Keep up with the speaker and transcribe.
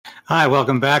Hi,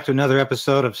 welcome back to another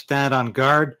episode of Stand on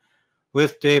Guard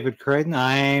with David Creighton.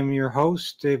 I am your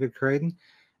host, David Creighton,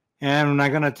 and I'm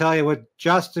going to tell you what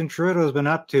Justin Trudeau has been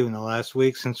up to in the last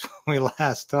week since we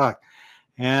last talked.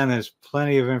 And there's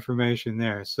plenty of information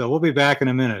there. So we'll be back in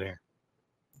a minute here.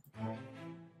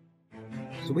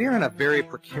 So we are in a very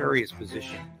precarious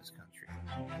position in this country.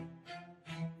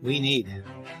 We need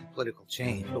political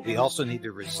change, but we also need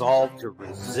the resolve to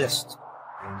resist.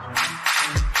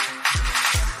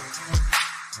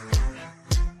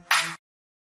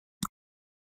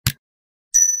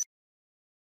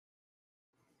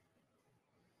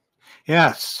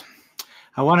 Yes,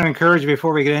 I want to encourage you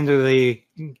before we get into the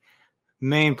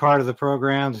main part of the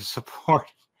program to support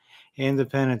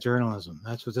independent journalism.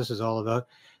 That's what this is all about.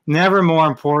 Never more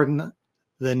important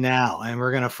than now. And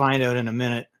we're going to find out in a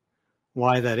minute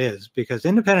why that is, because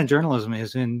independent journalism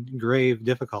is in grave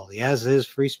difficulty, as is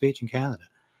free speech in Canada.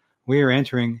 We are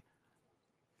entering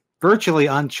virtually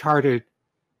uncharted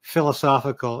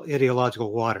philosophical,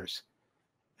 ideological waters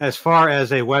as far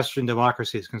as a Western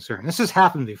democracy is concerned. This has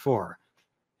happened before.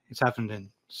 It's happened in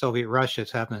Soviet Russia.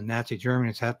 It's happened in Nazi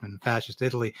Germany. It's happened in fascist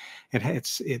Italy.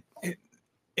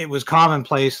 It was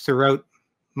commonplace throughout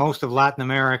most of Latin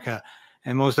America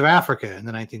and most of Africa in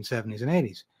the 1970s and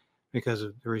 80s because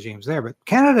of the regimes there. But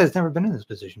Canada has never been in this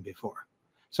position before.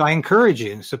 So I encourage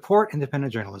you to support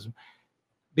independent journalism.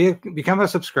 Become a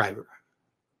subscriber.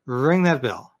 Ring that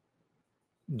bell.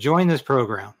 Join this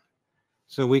program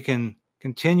so we can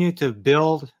continue to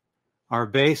build our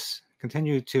base,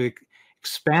 continue to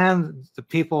expand the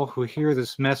people who hear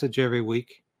this message every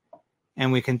week,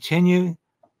 and we continue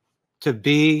to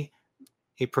be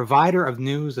a provider of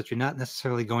news that you're not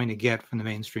necessarily going to get from the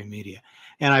mainstream media.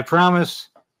 And I promise,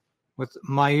 with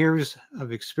my years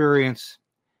of experience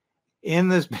in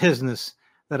this business,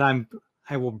 that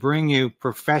I will bring you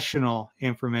professional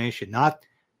information, not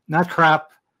crap,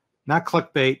 not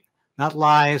clickbait, not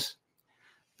lies,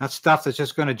 not stuff that's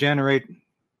just going to generate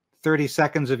 30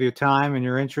 seconds of your time and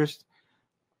your interest,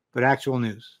 but actual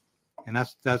news. And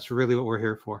that's really what we're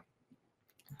here for.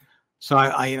 So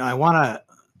I want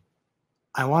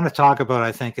to talk about,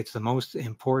 I think it's the most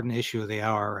important issue of the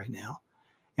hour right now.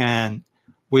 And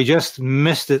we just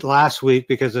missed it last week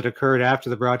because it occurred after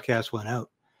the broadcast went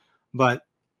out. But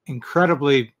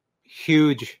incredibly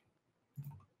huge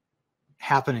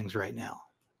happenings right now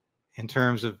in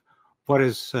terms of what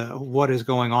is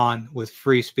going on with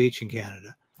free speech in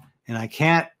Canada. And I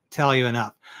can't tell you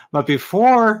enough. But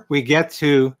before we get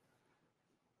to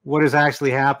what is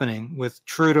actually happening with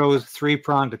Trudeau's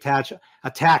three-pronged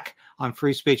attack on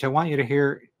free speech, I want you to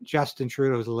hear Justin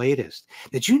Trudeau's latest.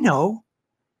 Did you know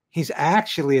he's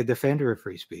actually a defender of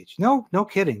free speech? No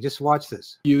kidding. Just watch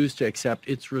this. Used to accept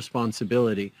its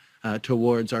responsibility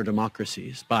towards our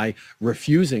democracies by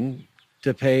refusing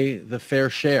to pay the fair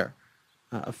share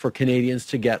for Canadians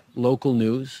to get local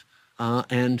news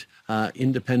and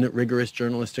independent, rigorous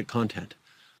journalistic content.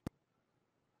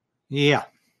 Yeah.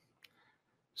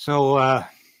 So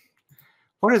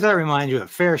what does that remind you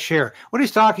of? Fair share. What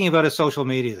he's talking about is social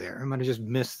media there. I'm going to just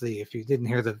miss if you didn't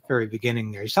hear the very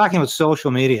beginning there. He's talking about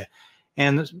social media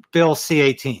and Bill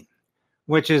C-18,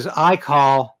 which is, I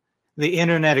call, the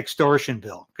internet extortion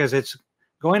bill, because it's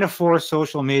going to force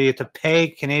social media to pay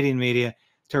Canadian media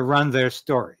to run their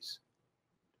stories.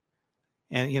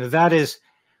 And, that is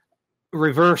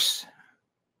reverse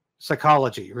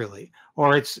psychology, really,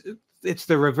 or it's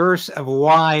the reverse of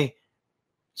why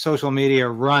social media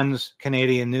runs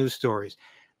Canadian news stories.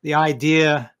 The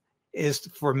idea is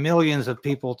for millions of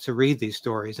people to read these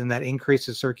stories, and that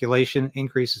increases circulation,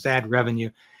 increases ad revenue,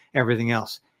 everything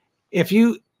else. If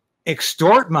you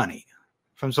extort money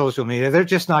from social media, they're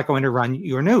just not going to run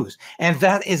your news. And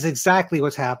that is exactly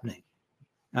what's happening.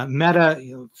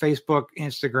 Meta, Facebook,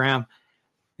 Instagram,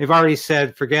 they've already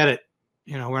said, forget it.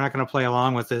 We're not going to play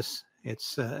along with this.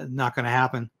 It's not going to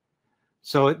happen.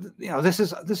 So, this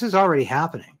is already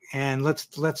happening. And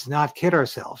let's not kid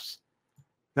ourselves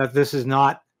that this is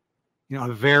not,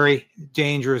 a very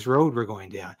dangerous road we're going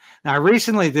down. Now, I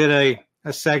recently did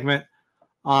a segment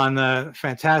on the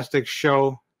fantastic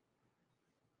show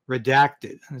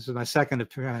Redacted. This is my second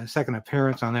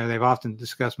appearance on there. They've often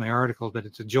discussed my articles, but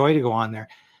it's a joy to go on there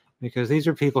because these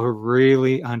are people who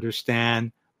really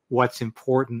understand what's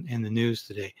important in the news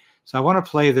today. So I want to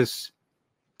play this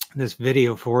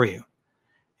video for you.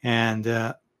 And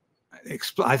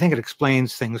I think it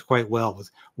explains things quite well with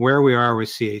where we are with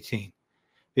C-18.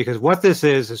 Because what this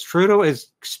is Trudeau is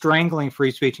strangling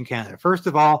free speech in Canada. First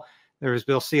of all, there was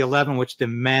Bill C-11, which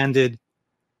demanded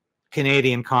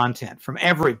Canadian content from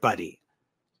everybody.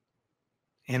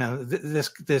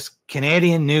 This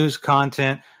Canadian news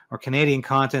content or Canadian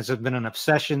contents have been an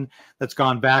obsession that's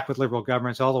gone back with Liberal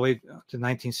governments all the way to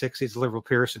 1960s, Liberal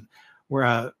Pearson,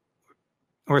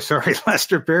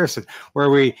 Lester Pearson, where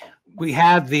we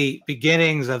had the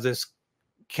beginnings of this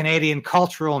Canadian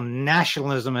cultural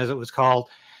nationalism, as it was called,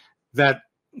 that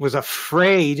was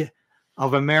afraid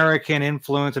of American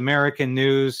influence, American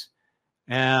news,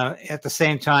 at the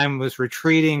same time was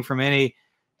retreating from any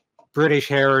British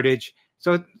heritage.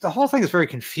 So the whole thing is very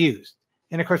confused.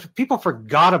 And of course, people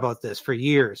forgot about this for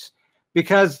years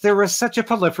because there was such a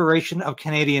proliferation of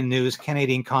Canadian news,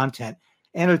 Canadian content,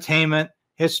 entertainment,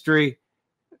 history,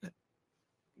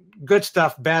 good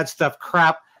stuff, bad stuff,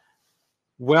 crap,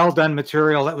 well done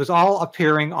material that was all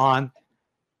appearing on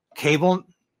cable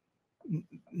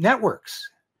networks.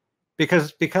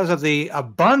 Because of the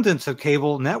abundance of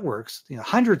cable networks,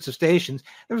 hundreds of stations,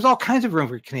 there was all kinds of room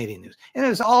for Canadian news. And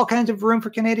there's all kinds of room for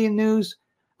Canadian news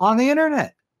on the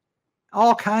internet.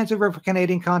 All kinds of room for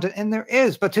Canadian content, and there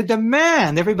is. But to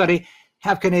demand everybody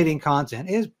have Canadian content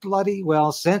is bloody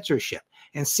well censorship.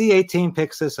 And C18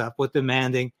 picks this up with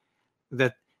demanding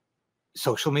that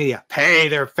social media pay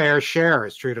their fair share,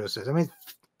 as Trudeau says. I mean,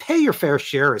 pay your fair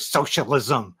share is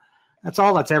socialism. That's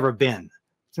all that's ever been.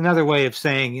 It's another way of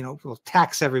saying, we'll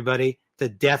tax everybody to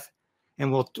death,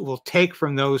 and we'll take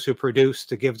from those who produce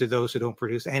to give to those who don't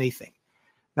produce anything.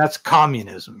 That's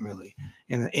communism, really,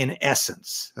 in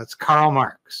essence. That's Karl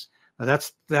Marx.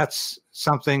 That's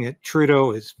something that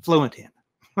Trudeau is fluent in.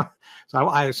 So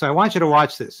I want you to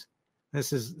watch this.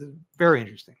 This is very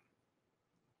interesting.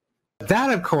 That,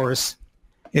 of course,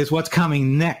 is what's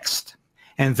coming next,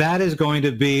 and that is going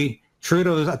to be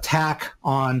Trudeau's attack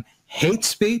on hate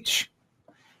speech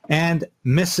and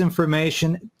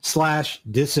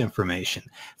misinformation/disinformation.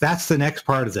 That's the next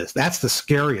part of this. That's the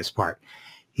scariest part.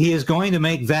 He is going to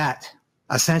make that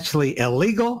essentially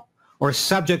illegal or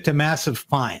subject to massive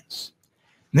fines.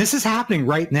 And this is happening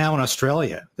right now in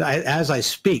Australia. As I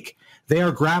speak, they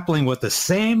are grappling with the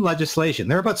same legislation.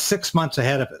 They're about 6 months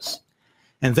ahead of us.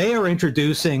 And they are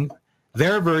introducing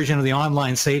their version of the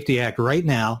Online Safety Act right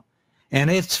now.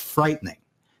 And it's frightening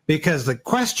because the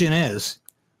question is,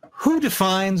 who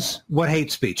defines what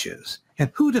hate speech is? And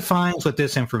who defines what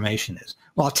disinformation is?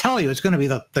 Well, I'll tell you, it's going to be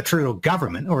the Trudeau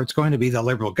government, or it's going to be the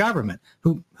Liberal government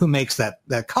who makes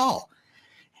that call.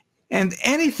 And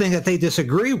anything that they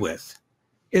disagree with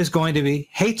is going to be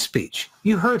hate speech.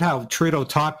 You heard how Trudeau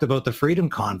talked about the Freedom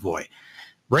Convoy.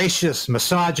 Racist,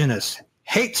 misogynist,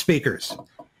 hate speakers.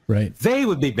 Right. They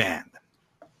would be banned.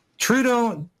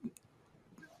 Trudeau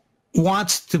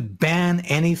wants to ban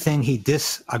anything he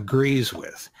disagrees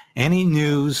with. Any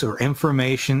news or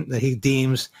information that he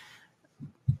deems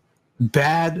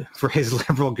bad for his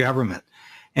Liberal government.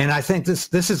 And I think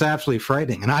this is absolutely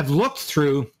frightening. And I've looked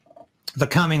through the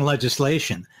coming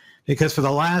legislation because for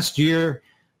the last year,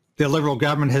 the Liberal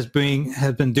government has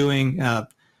been doing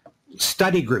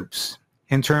study groups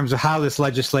in terms of how this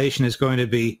legislation is going to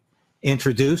be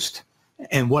introduced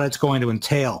and what it's going to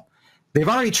entail. They've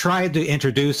already tried to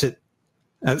introduce it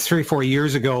 3-4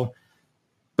 years ago,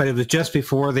 but it was just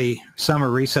before the summer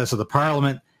recess of the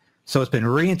Parliament, so it's been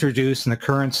reintroduced in the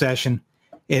current session.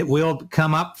 It will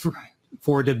come up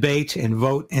for debate and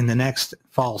vote in the next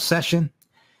fall session.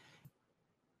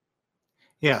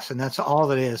 Yes, and that's all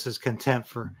that is contempt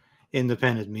for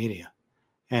independent media.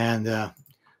 And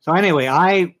so anyway,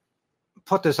 I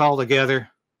put this all together,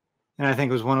 and I think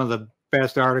it was one of the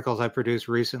best articles I produced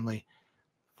recently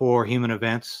for Human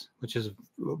Events, which is a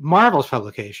marvelous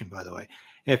publication, by the way.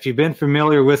 If you've been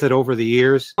familiar with it over the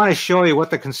years, I want to show you what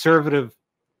the Conservative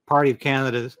Party of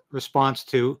Canada's response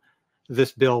to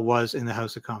this bill was in the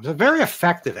House of Commons. It's very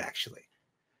effective, actually.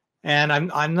 And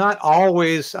I'm not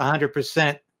always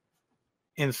 100%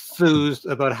 enthused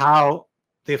about how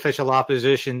the official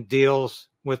opposition deals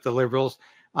with the Liberals.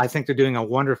 I think they're doing a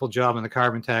wonderful job on the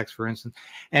carbon tax, for instance.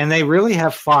 And they really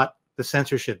have fought the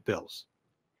censorship bills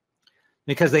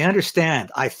because they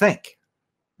understand, I think,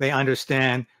 they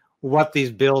understand what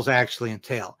these bills actually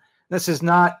entail. This is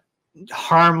not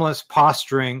harmless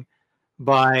posturing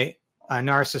by a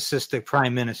narcissistic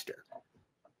prime minister.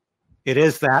 It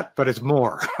is that, but it's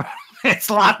more. It's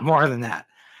a lot more than that.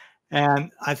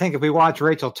 And I think if we watch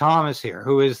Rachel Thomas here,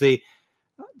 who is the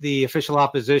official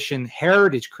opposition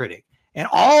heritage critic, and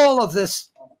all of this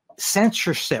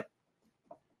censorship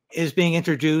is being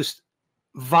introduced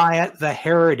via the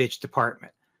Heritage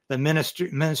Department, the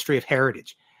Ministry of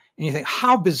Heritage. And you think,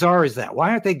 how bizarre is that?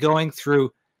 Why aren't they going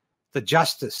through the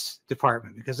Justice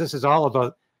Department? Because this is all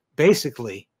about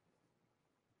basically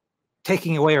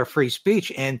taking away our free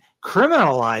speech and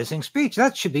criminalizing speech.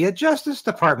 That should be a Justice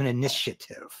Department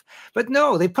initiative. But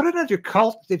no, they put it under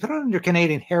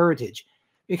Canadian heritage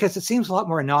because it seems a lot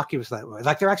more innocuous that way.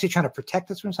 Like they're actually trying to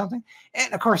protect us from something.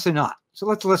 And of course they're not. So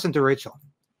let's listen to Rachel.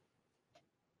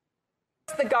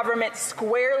 The government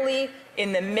squarely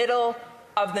in the middle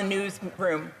of the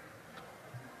newsroom.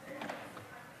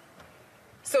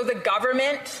 So the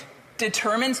government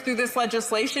determines through this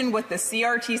legislation what the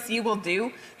CRTC will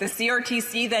do. The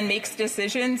CRTC then makes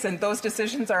decisions, and those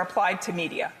decisions are applied to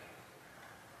media.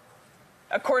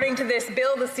 According to this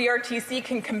bill, the CRTC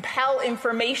can compel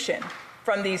information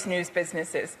from these news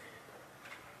businesses,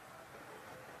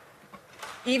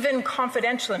 even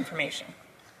confidential information.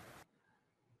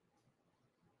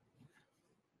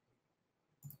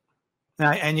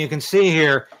 Now, and you can see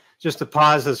here, just to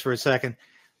pause this for a second,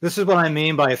 this is what I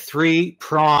mean by a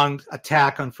three-pronged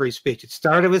attack on free speech. It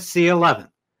started with C11,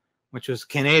 which was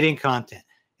Canadian content.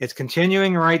 It's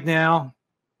continuing right now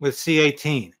with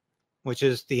C18, which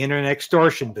is the internet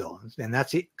extortion bill. And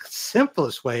that's the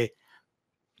simplest way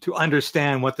to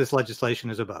understand what this legislation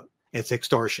is about. It's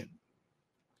extortion.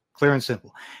 Clear and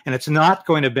simple. And it's not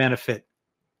going to benefit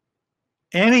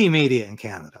any media in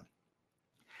Canada.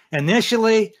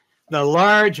 Initially, the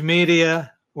large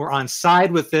media were on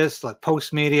side with this, like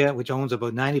Post Media, which owns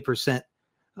about 90%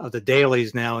 of the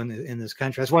dailies now in this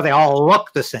country. That's why they all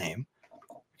look the same.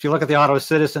 If you look at the Ottawa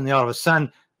Citizen, the Ottawa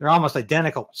Sun, they're almost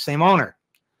identical. Same owner.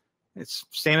 It's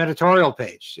same editorial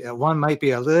page. One might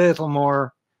be a little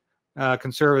more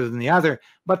conservative than the other,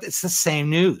 but it's the same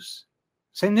news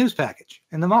package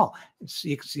in them all.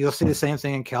 You'll see the same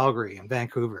thing in Calgary and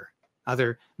Vancouver,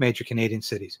 other major Canadian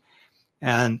cities.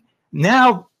 And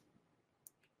now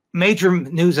major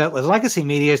news outlets, legacy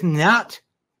media, is not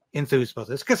enthused about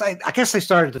this because I guess they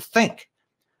started to think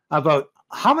about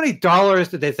how many dollars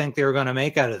did they think they were going to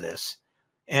make out of this,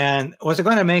 and was it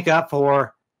going to make up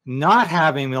for not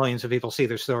having millions of people see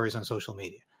their stories on social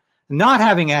media, not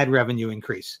having ad revenue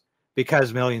increase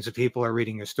because millions of people are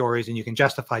reading your stories, and you can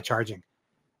justify charging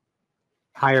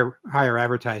higher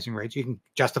advertising rates. You can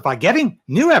justify getting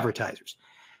new advertisers.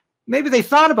 Maybe they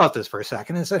thought about this for a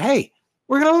second and said, "Hey,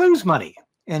 we're going to lose money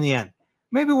in the end.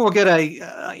 Maybe we'll get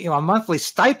a monthly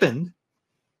stipend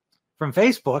from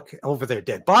Facebook over their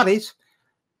dead bodies,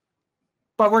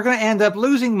 but we're going to end up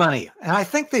losing money." And I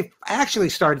think they actually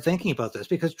started thinking about this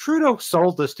because Trudeau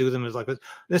sold this to them as like,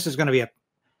 this is going to be a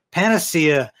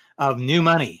panacea of new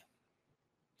money,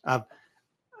 of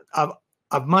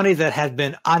money that had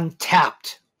been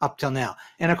untapped up till now.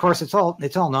 And of course, it's all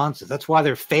nonsense. That's why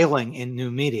they're failing in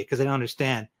new media, because they don't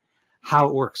understand how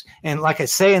it works. And like I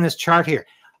say in this chart here,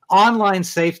 online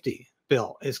safety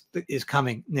bill is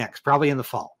coming next, probably in the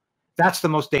fall. That's the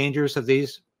most dangerous of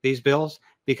these bills,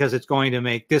 because it's going to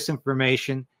make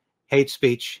disinformation, hate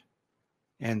speech,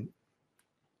 and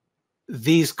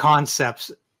these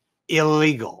concepts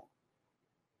illegal.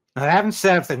 Now, I haven't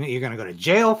said if you're going to go to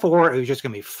jail for it or you're just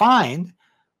going to be fined,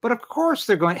 but of course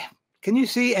they're going. Can you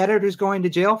see editors going to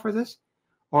jail for this?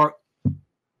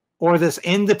 Or this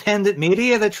independent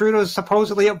media that Trudeau is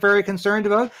supposedly very concerned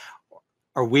about?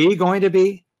 Are we going to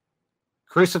be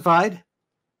crucified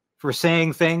for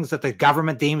saying things that the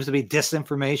government deems to be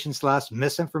disinformation /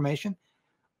 misinformation?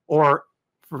 Or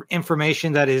for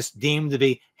information that is deemed to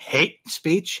be hate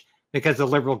speech because the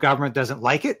Liberal government doesn't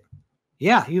like it?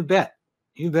 Yeah, you bet.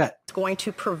 You bet. It's going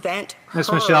to prevent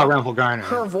Michelle Rempel-Garner,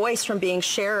 her voice from being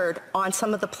shared on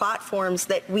some of the platforms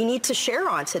that we need to share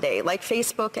on today, like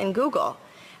Facebook and Google.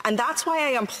 And that's why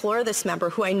I implore this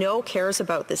member, who I know cares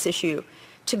about this issue,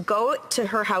 to go to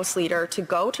her House leader, to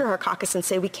go to her caucus and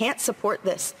say, we can't support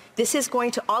this.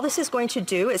 All this is going to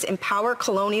do is empower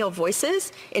colonial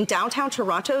voices in downtown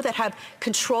Toronto that have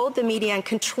controlled the media and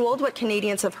controlled what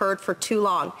Canadians have heard for too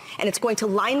long. And it's going to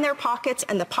line their pockets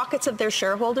and the pockets of their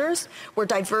shareholders where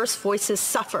diverse voices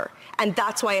suffer. And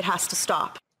that's why it has to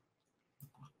stop.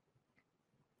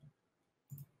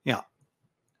 Yeah.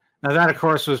 Now that, of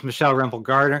course, was Michelle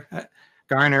Rempel-Garner,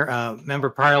 member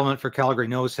of Parliament for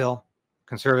Calgary-Nose Hill,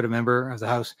 Conservative member of the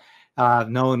House. I've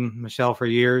known Michelle for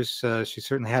years. She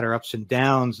certainly had her ups and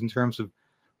downs in terms of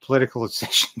political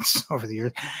decisions over the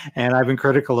years. And I've been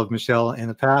critical of Michelle in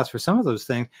the past for some of those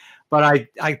things. But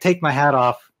I take my hat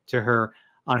off to her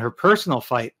on her personal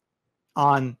fight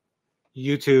on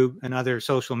YouTube and other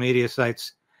social media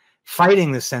sites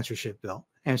fighting this censorship bill.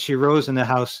 And she rose in the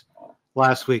House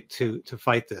last week to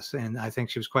fight this. And I think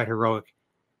she was quite heroic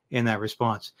in that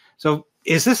response. So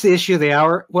is this the issue of the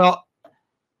hour? Well,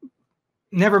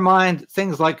 never mind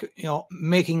things like,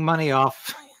 making money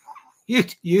off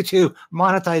YouTube,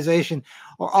 monetization,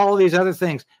 or all of these other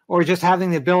things, or just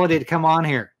having the ability to come on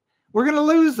here. We're going to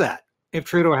lose that if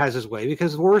Trudeau has his way,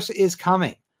 because worse is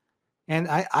coming. And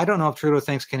I don't know if Trudeau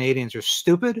thinks Canadians are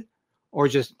stupid or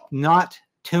just not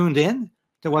tuned in.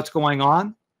 to what's going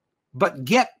on, but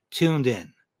get tuned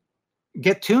in.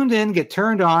 Get tuned in, get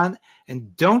turned on,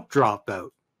 and don't drop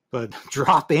out, but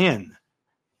drop in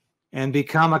and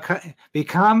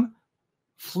become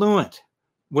fluent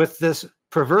with this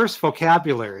perverse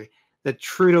vocabulary that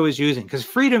Trudeau is using, because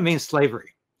freedom means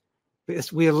slavery.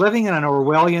 We are living in an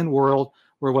Orwellian world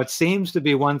where what seems to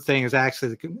be one thing is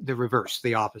actually the reverse,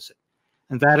 the opposite.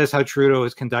 And that is how Trudeau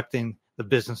is conducting the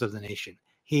business of the nation.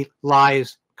 He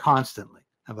lies constantly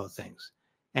about things.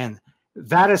 And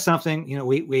that is something,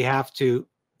 we have to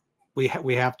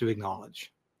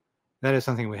acknowledge. That is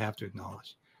something we have to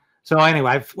acknowledge. So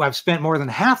anyway, I've spent more than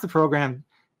half the program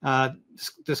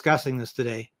discussing this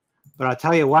today, but I'll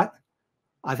tell you what,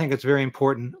 I think it's very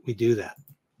important we do that.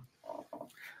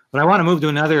 But I want to move to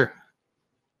another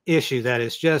issue that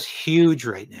is just huge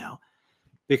right now,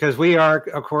 because we are,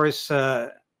 of course,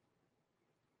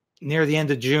 near the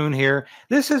end of June here.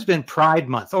 This has been Pride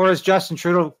Month, or as Justin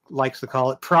Trudeau likes to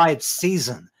call it, Pride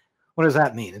Season. What does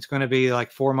that mean? It's going to be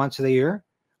like 4 months of the year,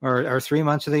 or 3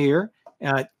 months of the year,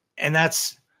 and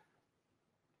that's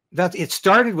it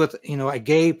started with a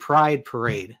gay pride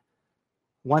parade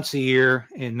once a year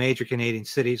in major Canadian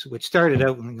cities, which started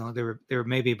out there were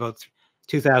maybe about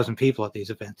 2,000 people at these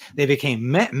events. They became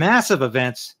massive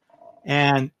events,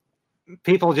 and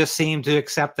people just seem to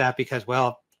accept that because,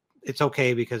 well, it's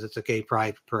okay because it's a gay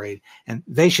pride parade, and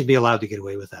they should be allowed to get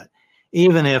away with that,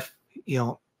 even if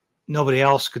nobody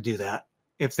else could do that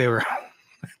if they were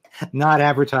not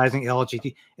advertising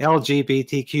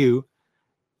LGBTQ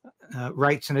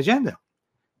rights and agenda.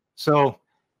 So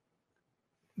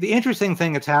the interesting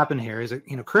thing that's happened here is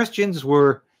that Christians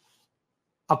were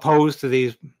opposed to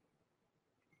these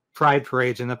pride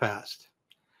parades in the past,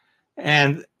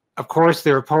 and of course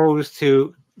they're opposed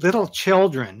to little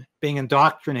children being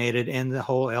indoctrinated in the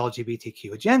whole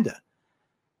LGBTQ agenda.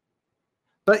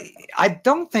 But I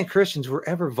don't think Christians were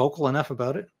ever vocal enough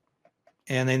about it,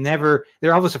 and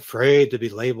they're always afraid to be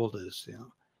labeled as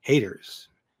haters,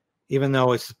 even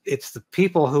though it's the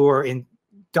people who are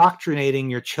indoctrinating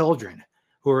your children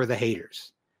who are the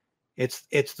haters. It's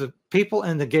the people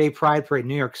in the gay pride parade in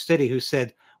New York City who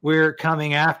said, "We're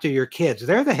coming after your kids."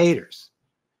 They're the haters,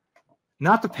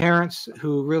 not the parents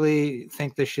who really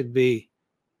think this should be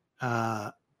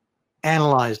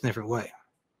analyzed in a different way.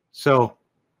 So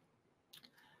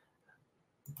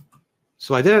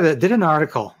I did an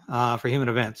article for Human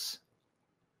Events,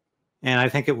 and I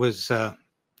think it was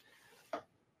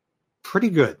pretty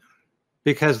good,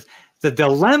 because the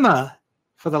dilemma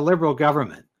for the Liberal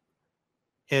government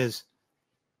is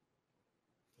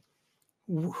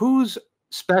whose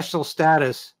special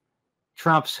status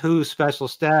trumps whose special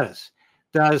status.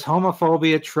 Does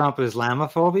homophobia trump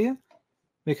Islamophobia?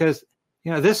 Because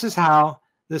this is how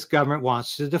this government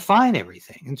wants to define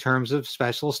everything in terms of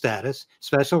special status,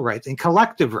 special rights, and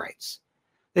collective rights.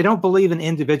 They don't believe in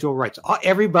individual rights.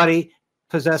 Everybody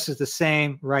possesses the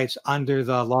same rights under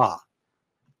the law.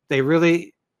 They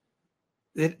really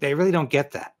don't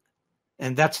get that.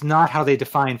 And that's not how they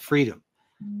define freedom.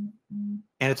 And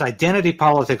it's identity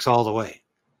politics all the way.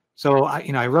 So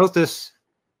I wrote this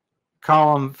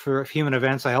column for Human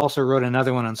Events. I also wrote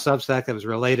another one on Substack that was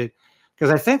related, because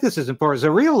I think this is important.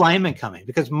 There's a realignment coming,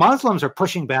 because Muslims are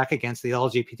pushing back against the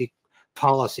LGBT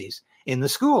policies in the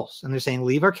schools, and they're saying,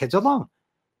 leave our kids alone.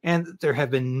 And there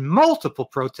have been multiple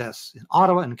protests in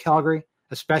Ottawa and Calgary,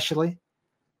 especially,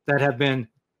 that have been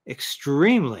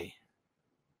extremely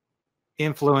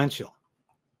influential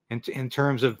in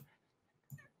terms of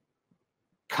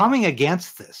coming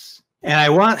against this. And I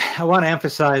want to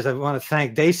emphasize, I want to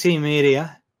thank DC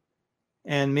Media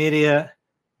and Media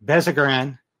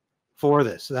Bezagran for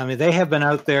this. I mean, they have been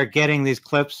out there getting these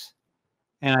clips,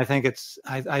 and I think it's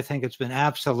been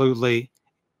absolutely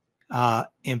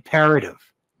imperative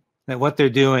that what they're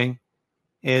doing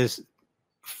is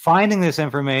finding this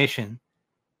information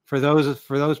for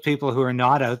those people who are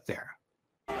not out there.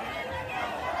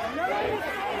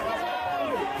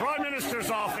 Prime Minister's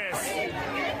office.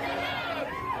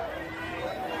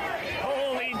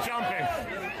 Holy jumping.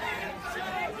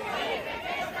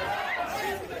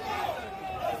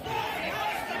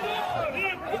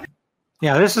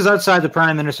 Yeah, this is outside the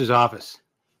Prime Minister's office.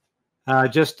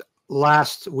 Just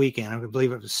last weekend, I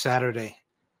believe it was Saturday,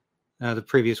 the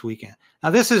previous weekend. Now,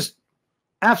 this is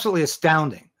absolutely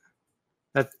astounding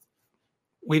that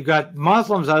we've got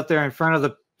Muslims out there in front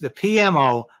of the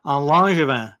PMO on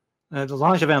Langevin, the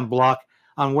Langevin block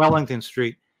on Wellington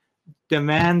Street,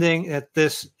 demanding that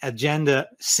this agenda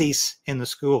cease in the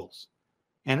schools.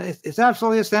 And it's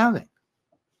absolutely astounding.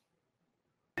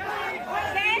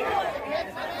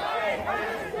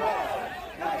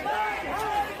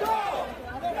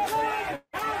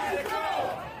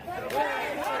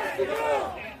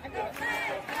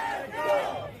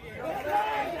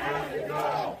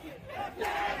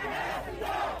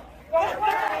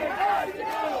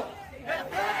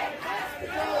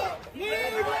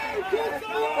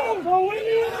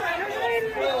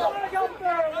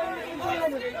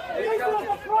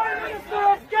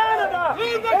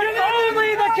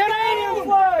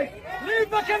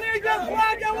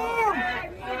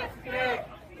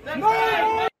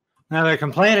 Now they're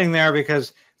complaining there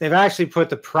because they've actually put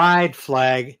the pride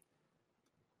flag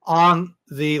on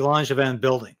the Langevin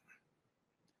building.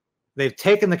 They've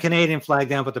taken the Canadian flag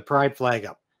down, put the pride flag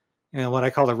up, what I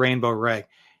call the rainbow rag.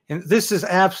 And this is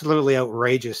absolutely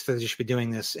outrageous that they should be doing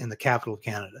this in the capital of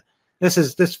Canada.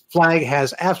 This flag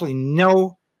has absolutely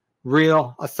no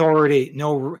real authority,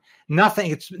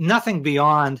 nothing. It's nothing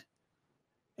beyond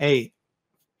a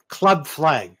club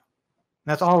flag.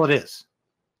 That's all it is.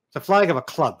 It's a flag of a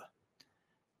club.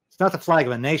 It's not the flag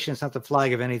of a nation. It's not the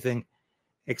flag of anything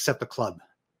except a club.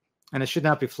 And it should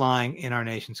not be flying in our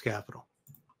nation's capital.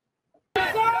 Is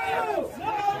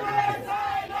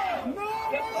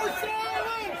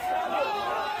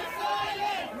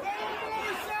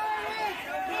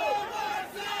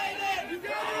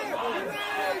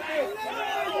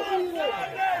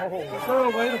there a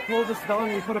way to pull this down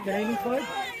when you put a Canadian flag?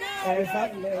 Or is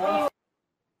that...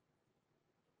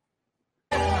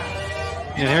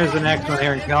 And here's the next one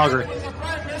here in Calgary.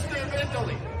 Prime Minister of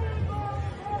Italy.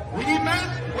 We met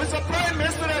with the Prime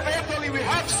Minister of Italy. We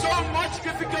have so much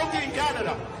difficulty in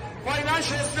Canada.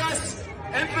 Financial stress,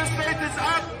 interest rate is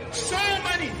up, so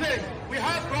many things we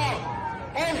have wrong.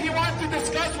 All he wants to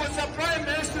discuss with the Prime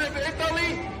Minister of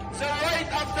Italy, the right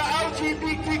of the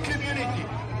LGBT community.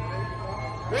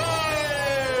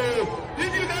 Whoa!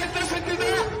 Did you guys listen to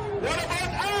that? What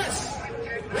about us?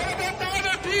 What about the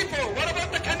other people? What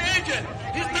about the Canadian?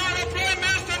 He's not a Prime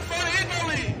Minister for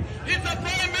Italy. He's the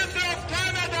Prime Minister of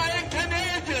Canada and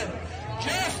Canadian.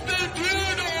 Justin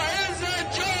Trudeau is a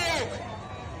joke.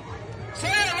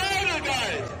 Say it louder,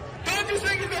 guys. Don't you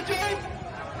think it's a joke?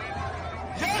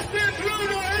 Justin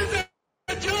Trudeau is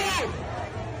a joke.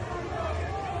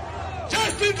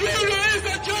 Justin Trudeau is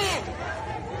a joke.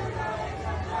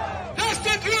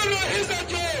 Justin Trudeau is a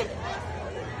joke.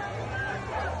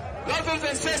 Brothers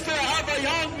and sisters, I have a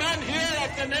young man here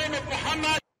of the name of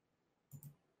Muhammad.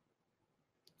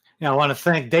 Yeah, I want to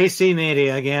thank DC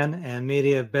Media again and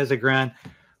Media Bezagran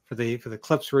for the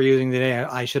clips we're using today.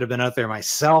 I should have been out there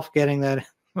myself getting that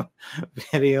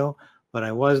video, but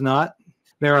I was not.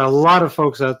 There are a lot of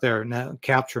folks out there now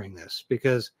capturing this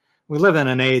because we live in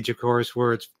an age, of course,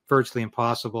 where it's virtually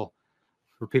impossible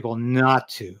for people not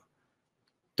to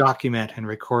document and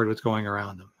record what's going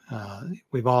around them.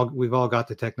 We've all got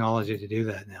the technology to do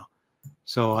that now.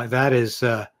 So that is,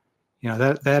 that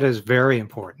is very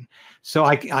important. So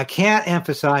I can't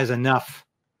emphasize enough,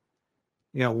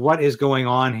 what is going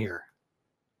on here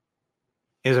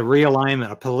is a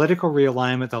realignment, a political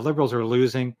realignment. The Liberals are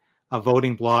losing a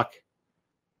voting bloc.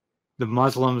 The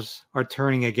Muslims are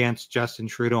turning against Justin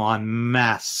Trudeau en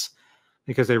masse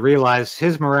because they realize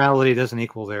his morality doesn't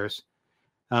equal theirs.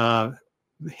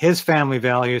 His family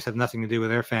values have nothing to do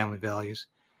with their family values.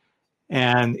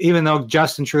 And even though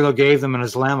Justin Trudeau gave them an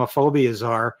Islamophobia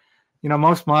czar,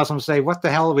 most Muslims say, what the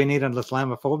hell do we need an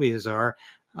Islamophobia czar?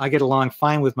 I get along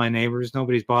fine with my neighbors.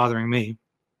 Nobody's bothering me.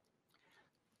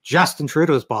 Justin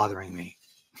Trudeau is bothering me.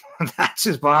 That's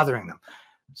just bothering them.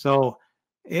 So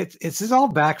it's all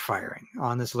backfiring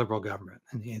on this Liberal government.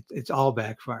 And it's all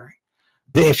backfiring.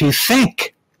 If you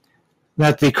think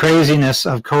that the craziness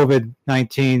of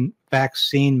COVID-19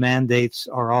 vaccine mandates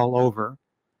are all over,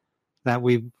 that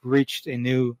we've reached a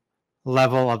new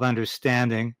level of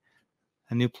understanding,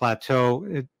 a new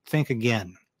plateau, think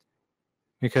again.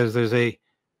 Because there's a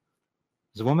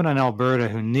woman in Alberta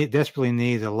who desperately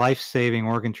needs a life-saving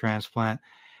organ transplant,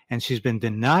 and she's been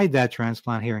denied that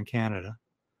transplant here in Canada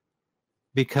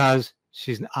because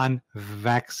she's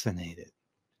unvaccinated.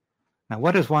 Now,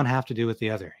 what does one have to do with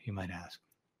the other, you might ask?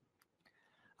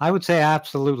 I would say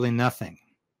absolutely nothing.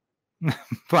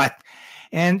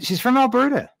 And she's from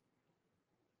Alberta.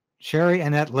 Sherry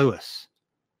Annette Lewis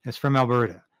is from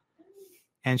Alberta.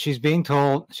 And she's being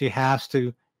told she has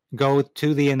to go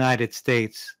to the United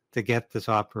States to get this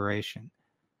operation.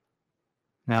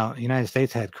 Now, the United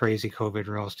States had crazy COVID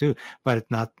rules too, but it's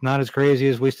not as crazy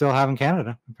as we still have in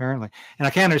Canada, apparently. And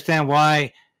I can't understand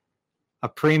why a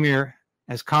premier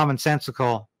as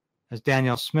commonsensical as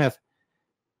Danielle Smith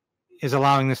is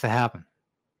allowing this to happen.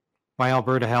 Why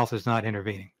Alberta Health is not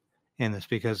intervening in this,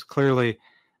 because clearly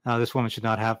this woman should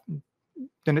not have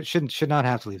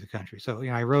to leave the country. So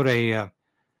I wrote a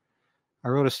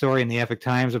story in the Epoch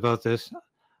Times about this.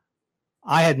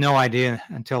 I had no idea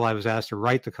until I was asked to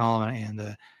write the column,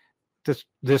 and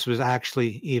this was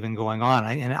actually even going on.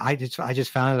 I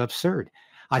just found it absurd.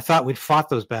 I thought we'd fought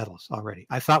those battles already.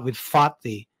 I thought we'd fought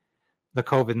the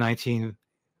COVID-19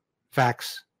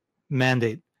 vax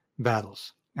mandate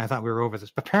battles. I thought we were over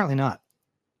this, but apparently not.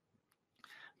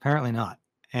 Apparently not.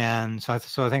 And so I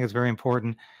think it's very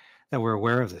important that we're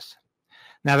aware of this.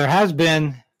 Now, there has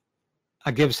been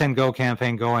a Give, Send, Go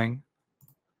campaign going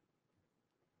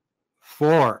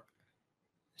for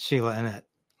Sheila Annette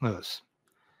Lewis.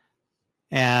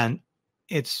 And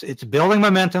it's building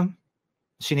momentum.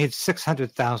 She needs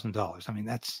 $600,000. I mean,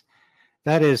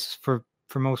 that is for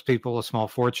most people a small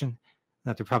fortune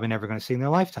that they're probably never going to see in their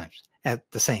lifetimes. At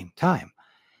the same time,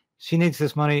 she needs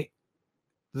this money.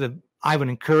 I would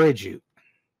encourage you,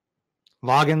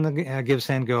 log in the Give,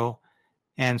 Send, Go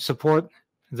and support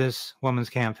this woman's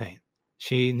campaign.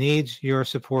 She needs your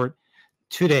support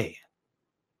today.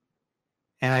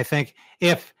 And I think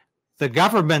if the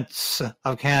governments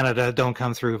of Canada don't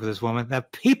come through for this woman, the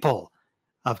people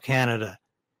of Canada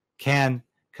can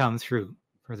come through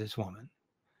for this woman.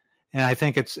 And I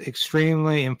think it's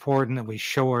extremely important that we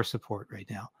show our support right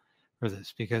now for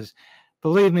this, because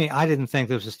believe me, I didn't think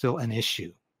this was still an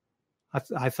issue.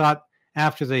 I thought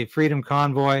after the Freedom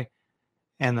Convoy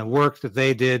and the work that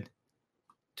they did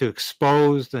to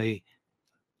expose the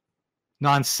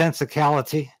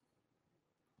nonsensicality,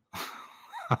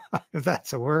 if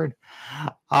that's a word,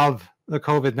 of the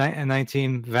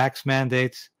COVID-19 vax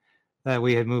mandates, that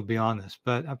we had moved beyond this,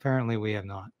 but apparently we have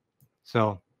not.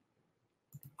 So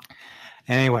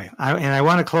anyway, I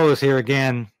want to close here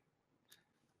again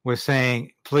with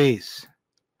saying, please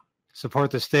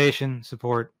support the station,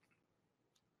 support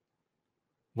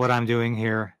what I'm doing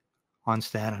here on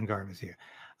Stand on Guard with you.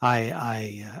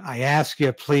 I ask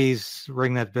you, please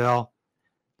ring that bell,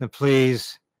 and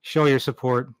please show your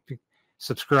support,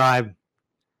 subscribe,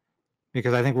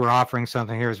 because I think we're offering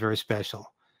something here is very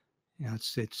special. You know,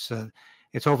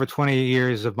 it's over 20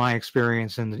 years of my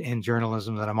experience in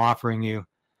journalism that I'm offering you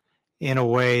in a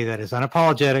way that is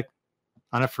unapologetic,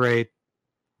 unafraid,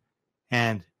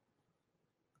 and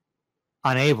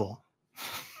unable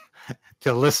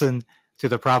to listen to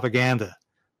the propaganda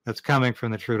that's coming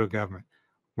from the Trudeau government.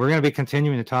 We're going to be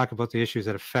continuing to talk about the issues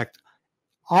that affect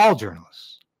all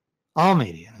journalists, all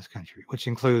media in this country, which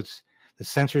includes the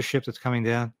censorship that's coming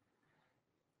down,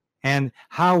 and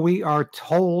how we are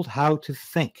told how to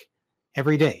think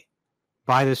every day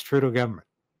by this Trudeau government.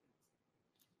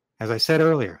 As I said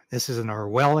earlier, this is an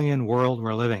Orwellian world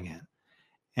we're living in,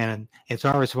 and it's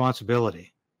our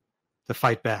responsibility to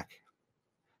fight back.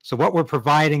 So what we're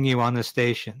providing you on this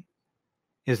station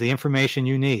is the information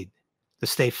you need to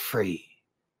stay free,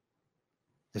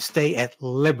 to stay at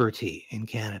liberty in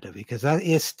Canada, because that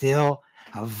is still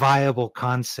a viable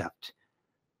concept.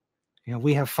 You know,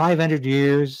 we have 500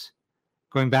 years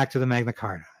going back to the Magna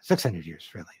Carta, 600 years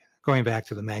really, going back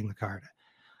to the Magna Carta,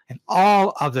 and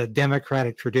all of the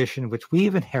democratic tradition which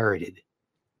we've inherited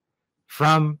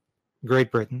from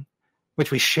Great Britain,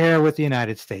 which we share with the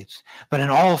United States. But in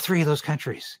all three of those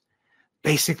countries,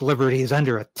 basic liberty is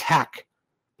under attack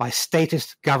by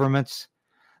statist governments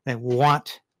that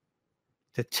want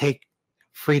to take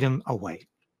freedom away.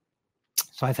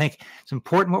 So I think it's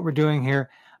important what we're doing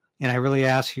here. And I really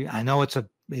ask you, I know it's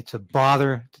a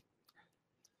bother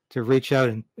to reach out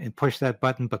and push that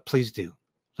button, but please do.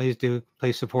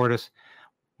 Please support us.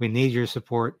 We need your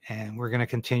support, and we're going to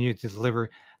continue to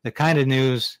deliver the kind of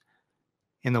news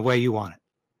in the way you want it.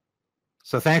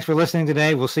 So thanks for listening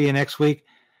today. We'll see you next week.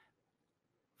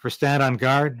 For Stand on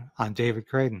Guard, I'm David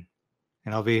Creighton,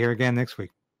 and I'll be here again next week.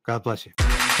 God bless you.